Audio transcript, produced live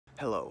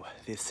Hello,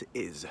 this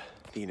is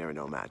the You Never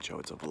Know Matt Show.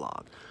 It's a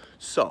vlog.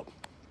 So,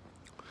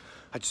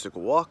 I just took a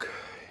walk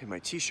in my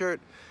t-shirt.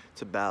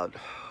 It's about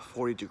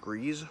 40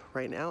 degrees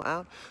right now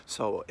out,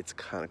 so it's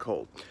kind of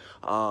cold.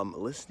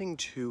 Listening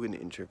to an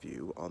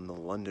interview on the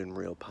London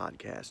Real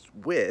podcast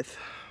with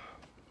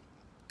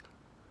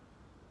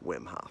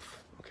Wim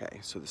Hof. Okay,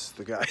 so this is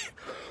the guy.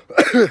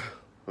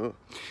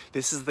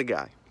 This is the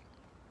guy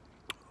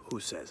who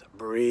says,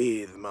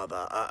 "Breathe,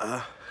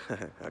 mother."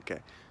 Okay,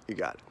 you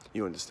got it.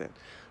 You understand.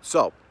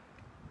 So,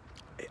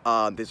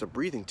 there's a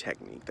breathing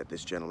technique that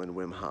this gentleman,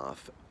 Wim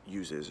Hof,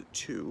 uses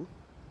to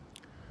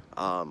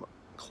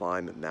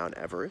climb Mount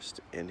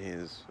Everest in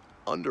his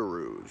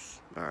underoos.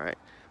 All right.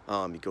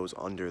 He goes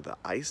under the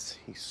ice.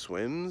 He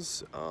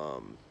swims.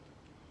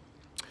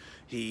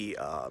 He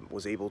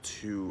was able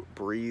to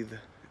breathe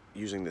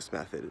using this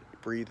method.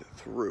 Breathe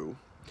through.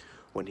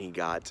 When he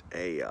got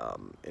a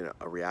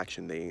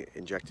reaction, they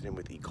injected him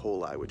with E.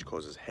 coli, which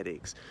causes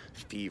headaches,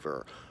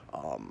 fever,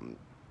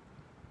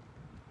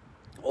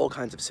 all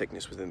kinds of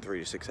sickness within 3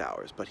 to 6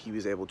 hours. But he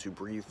was able to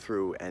breathe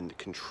through and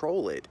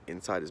control it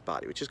inside his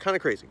body, which is kind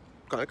of crazy.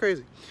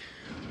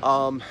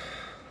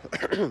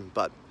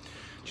 But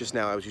just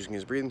now I was using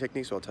his breathing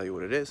technique, so I'll tell you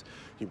what it is.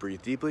 You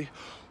breathe deeply.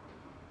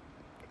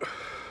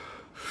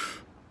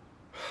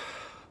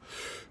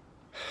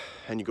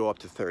 And you go up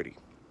to 30.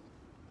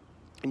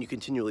 And you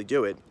continually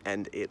do it,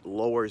 and it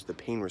lowers the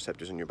pain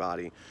receptors in your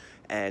body,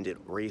 and it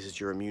raises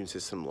your immune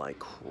system like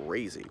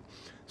crazy.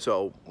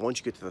 So once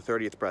you get to the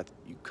 30th breath,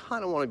 you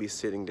kind of want to be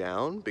sitting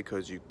down,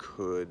 because you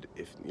could,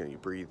 if you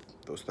breathe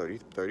those 30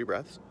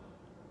 breaths,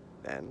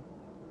 then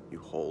you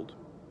hold,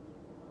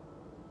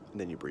 and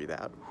then you breathe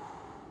out,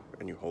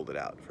 and you hold it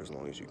out for as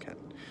long as you can.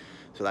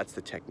 So that's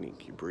the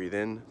technique. You breathe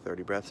in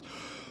 30 breaths,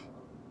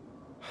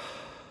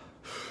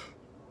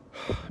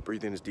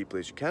 breathe in as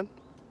deeply as you can,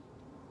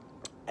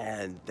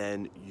 and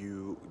then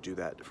you do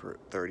that for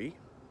 30,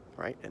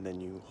 right? And then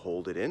you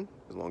hold it in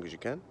as long as you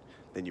can.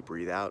 Then you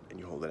breathe out and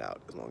you hold it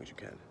out as long as you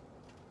can.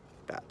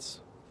 That's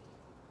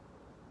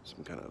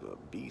some kind of a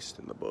beast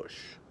in the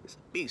bush. It's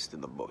a beast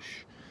in the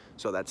bush.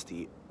 So that's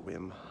the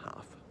Wim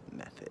Hof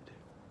method.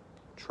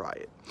 Try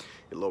it.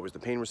 It lowers the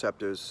pain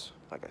receptors.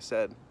 Like I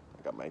said,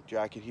 I got my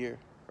jacket here,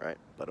 right?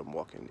 But I'm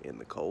walking in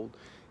the cold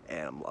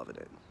and I'm loving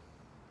it.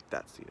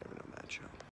 That's the You Never Know Matt Show.